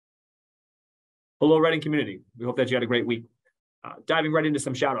Hello, Reading community. We hope that you had a great week. Diving right into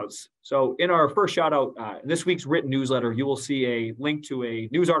some shout outs. So in our first shout out, in this week's written newsletter, you will see a link to a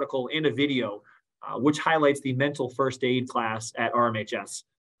news article and a video, which highlights the mental first aid class at RMHS,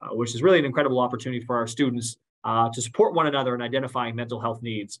 which is really an incredible opportunity for our students to support one another in identifying mental health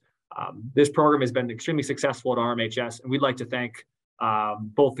needs. This program has been extremely successful at RMHS, and we'd like to thank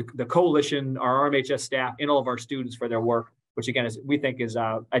both the coalition, our RMHS staff, and all of our students for their work, which again we think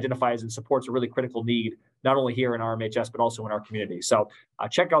identifies and supports a really critical need, not only here in RMHS, but also in our community. So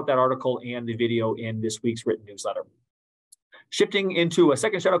check out that article and the video in this week's written newsletter. Shifting into a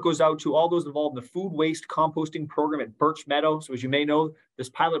second shout out goes out to all those involved in the food waste composting program at Birch Meadow. So as you may know, this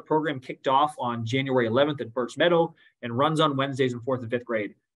pilot program kicked off on January 11th at Birch Meadow and runs on Wednesdays in 4th and 5th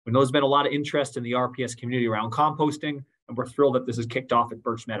grade. We know there's been a lot of interest in the RPS community around composting, and we're thrilled that this is kicked off at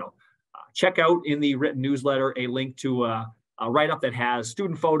Birch Meadow. Check out in the written newsletter a link to a write-up that has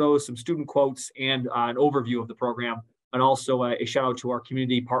student photos, some student quotes, and an overview of the program, and also a shout out to our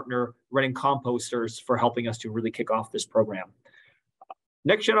community partner, Reading Composters, for helping us to really kick off this program.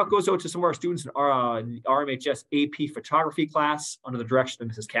 Next shout out goes out to some of our students in our RMHS AP photography class under the direction of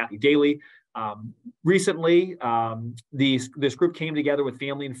Mrs. Kathy Daly. Recently, this group came together with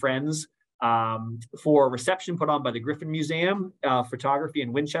family and friends for a reception put on by the Griffin Museum Photography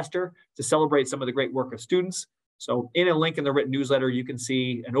in Winchester to celebrate some of the great work of students. So in a link in the written newsletter, you can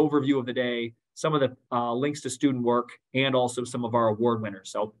see an overview of the day, some of the links to student work, and also some of our award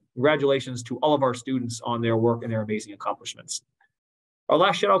winners. So congratulations to all of our students on their work and their amazing accomplishments. Our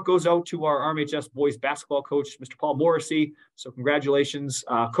last shout out goes out to our RMHS boys basketball coach, Mr. Paul Morrissey. So congratulations,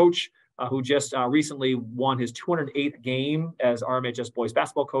 coach, who just recently won his 208th game as RMHS boys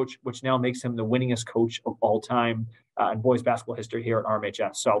basketball coach, which now makes him the winningest coach of all time in boys basketball history here at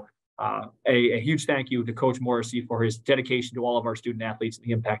RMHS. So a huge thank you to Coach Morrissey for his dedication to all of our student athletes and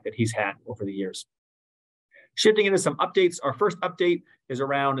the impact that he's had over the years. Shifting into some updates, our first update is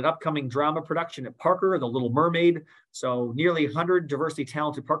around an upcoming drama production at Parker, The Little Mermaid. So nearly 100 diversity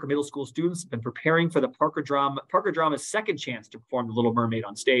talented Parker Middle School students have been preparing for the Parker Drama's second chance to perform The Little Mermaid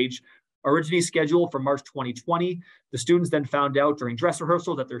on stage. Originally scheduled for March 2020, the students then found out during dress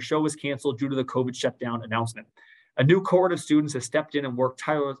rehearsal that their show was canceled due to the COVID shutdown announcement. A new cohort of students has stepped in and worked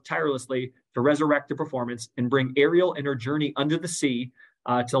tirelessly to resurrect the performance and bring Ariel and her journey under the sea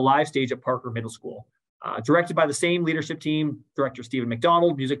to the live stage at Parker Middle School. Directed by the same leadership team, director Stephen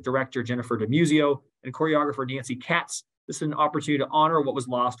McDonald, music director Jennifer DeMuzio, and choreographer Nancy Katz, this is an opportunity to honor what was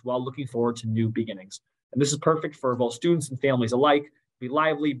lost while looking forward to new beginnings. And this is perfect for both students and families alike. Be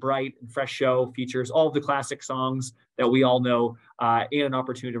lively, bright, and fresh show, features all of the classic songs that we all know, and an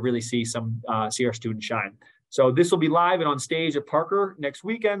opportunity to really see our students shine. So this will be live and on stage at Parker next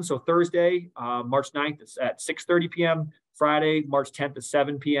weekend. So Thursday, March 9th, it's at 6:30 p.m., Friday, March 10th at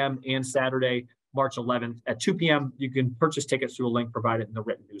 7 p.m., and Saturday, March 11th at 2 p.m. You can purchase tickets through a link provided in the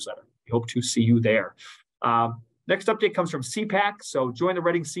written newsletter. We hope to see you there. Next update comes from CPAC. So join the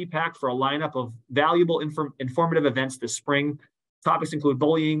Reading CPAC for a lineup of valuable informative events this spring. Topics include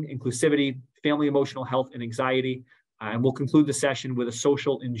bullying, inclusivity, family emotional health, and anxiety. And we'll conclude the session with a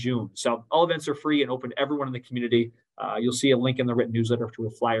social in June. So all events are free and open to everyone in the community. You'll see a link in the written newsletter to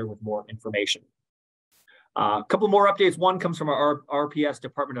a flyer with more information. A couple more updates. One comes from our RPS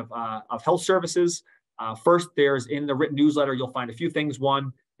Department of Health Services. First, there's in the written newsletter, you'll find a few things.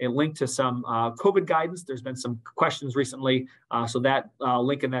 One, a link to some COVID guidance. There's been some questions recently. So that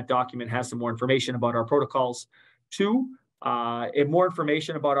link in that document has some more information about our protocols. Two, and more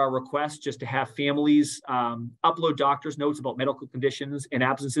information about our request just to have families upload doctor's notes about medical conditions and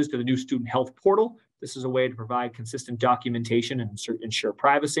absences to the new student health portal. This is a way to provide consistent documentation and ensure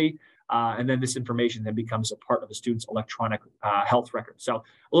privacy. And then this information then becomes a part of the student's electronic health record. So a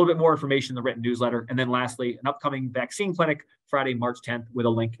little bit more information in the written newsletter. And then lastly, an upcoming vaccine clinic Friday, March 10th with a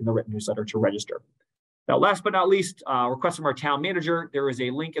link in the written newsletter to register. Now, last but not least, request from our town manager. There is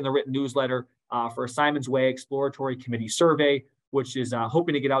a link in the written newsletter for a Simon's Way Exploratory Committee survey, which is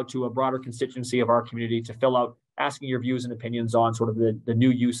hoping to get out to a broader constituency of our community to fill out, asking your views and opinions on sort of the new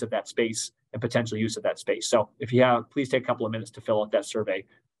use of that space and potential use of that space. So if you have, please take a couple of minutes to fill out that survey.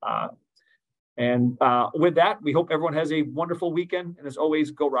 With that, we hope everyone has a wonderful weekend. And as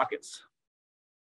always, go Rockets.